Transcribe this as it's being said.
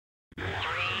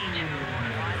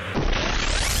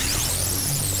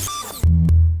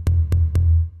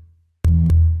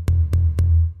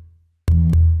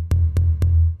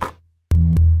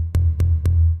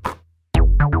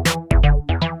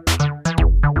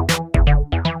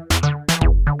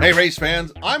Hey race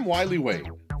fans, I'm Wylie Wade.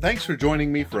 Thanks for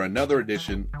joining me for another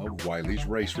edition of Wylie's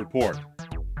Race Report.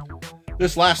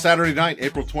 This last Saturday night,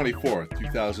 April 24th,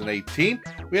 2018,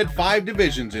 we had 5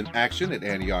 divisions in action at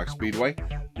Antioch Speedway.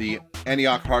 The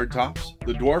Antioch Hardtops,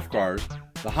 the Dwarf Cars,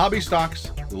 the Hobby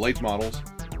Stocks, the Late Models,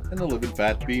 and the Livin'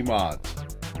 Fat B Mods.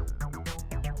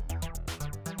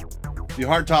 The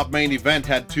Hardtop main event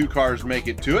had 2 cars make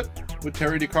it to it, with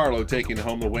Terry DiCarlo taking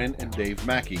home the win and Dave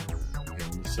Mackey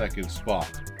in the second spot.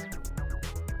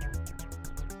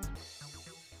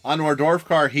 On to our Dwarf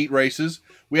Car heat races.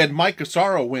 We had Mike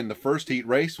Casaro win the first heat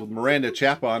race, with Miranda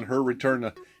Chapa on her return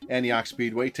to Antioch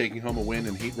Speedway taking home a win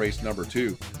in heat race number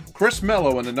 2. Chris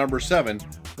Mello in the number 7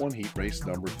 won heat race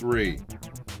number 3.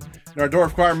 In our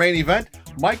Dwarf Car main event,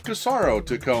 Mike Casaro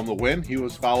took home the win. He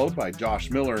was followed by Josh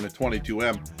Miller in the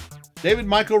 22M. David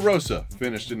Michael Rosa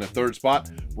finished in the 3rd spot.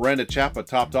 Miranda Chapa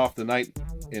topped off the night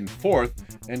in 4th,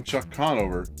 and Chuck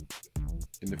Conover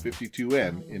in the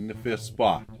 52N in the 5th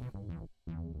spot.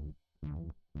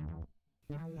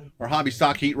 Our hobby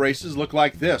stock heat races look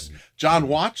like this. John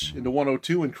Watch in the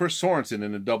 102 and Chris Sorensen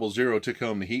in the 00 took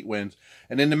home the heat wins.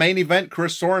 And in the main event,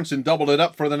 Chris Sorensen doubled it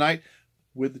up for the night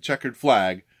with the checkered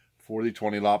flag for the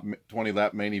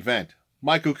 20-lap main event.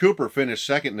 Michael Cooper finished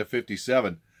second in the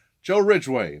 57. Joe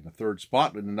Ridgway in the 3rd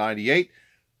spot in the 98.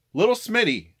 Little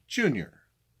Smitty Jr.,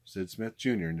 Sid Smith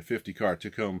Jr. in the 50 car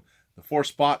took home the 4th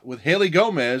spot, with Haley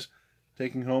Gomez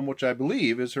taking home, which I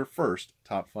believe is her first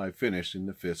top 5 finish, in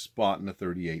the 5th spot in the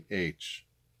 38H.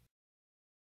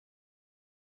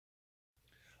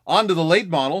 On to the late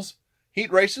models.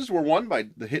 Heat races were won by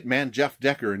the hitman Jeff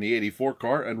Decker in the 84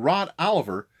 car and Rod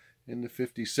Oliver in the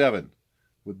 57,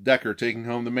 with Decker taking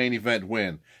home the main event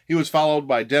win. He was followed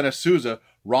by Dennis Souza,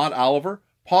 Rod Oliver,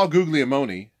 Paul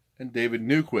Guglielmone, and David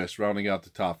Newquist rounding out the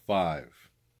top 5.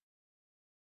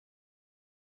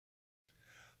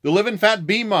 The Livin' Fat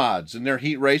B Mods in their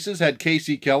heat races had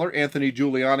Casey Keller, Anthony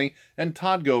Giuliani, and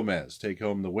Todd Gomez take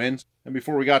home the wins. And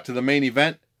before we got to the main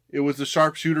event, it was the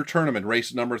Sharpshooter Tournament,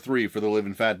 race number 3 for the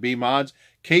Livin' Fat B Mods.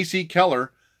 Casey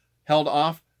Keller held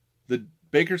off the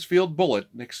Bakersfield Bullet,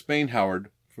 Nick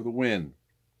Spainhoward, for the win.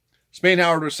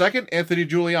 Spainhoward was 2nd, Anthony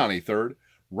Giuliani 3rd,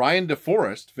 Ryan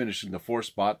DeForest finished in the 4th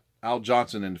spot, Al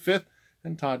Johnson in 5th,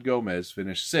 and Todd Gomez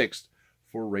finished 6th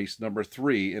for race number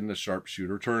 3 in the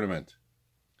Sharpshooter Tournament.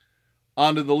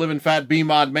 On to the Livin' Fat B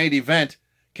Mod main event.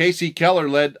 Casey Keller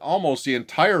led almost the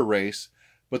entire race,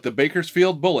 but the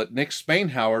Bakersfield Bullet, Nick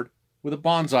Spainhoward, with a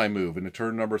bonsai move into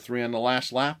turn number 3 on the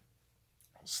last lap,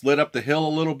 slid up the hill a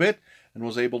little bit and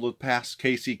was able to pass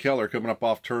Casey Keller coming up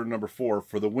off turn number 4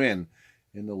 for the win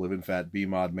in the Livin' Fat B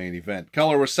Mod main event.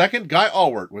 Keller was 2nd, Guy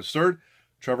Allward was 3rd,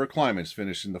 Trevor Klimans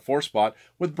finished in the 4th spot,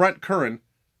 with Brent Curran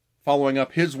following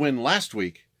up his win last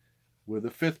week with a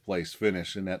 5th place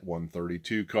finish in that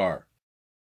 132 car.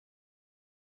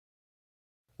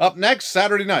 Up next,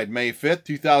 Saturday night, May 5th,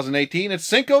 2018, it's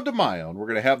Cinco de Mayo, and we're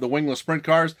going to have the wingless sprint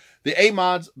cars, the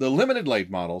A-Mods, the limited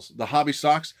late models, the hobby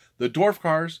stocks, the dwarf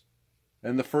cars,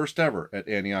 and the first ever at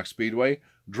Antioch Speedway,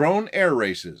 drone air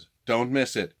races. Don't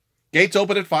miss it. Gates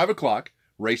open at 5 o'clock.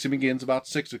 Racing begins about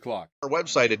 6 o'clock. Our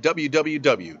website at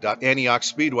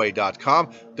www.antiochspeedway.com,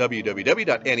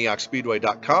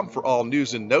 www.antiochspeedway.com for all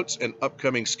news and notes, and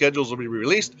upcoming schedules will be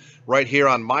released right here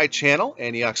on my channel,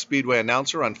 Antioch Speedway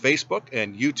Announcer on Facebook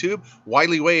and YouTube,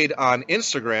 Wylie Wade on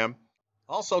Instagram.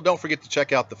 Also, don't forget to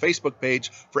check out the Facebook page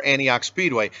for Antioch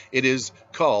Speedway. It is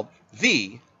called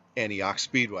The Antioch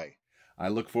Speedway. I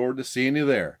look forward to seeing you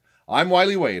there. I'm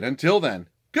Wylie Wade. Until then,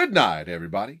 good night,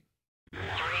 everybody.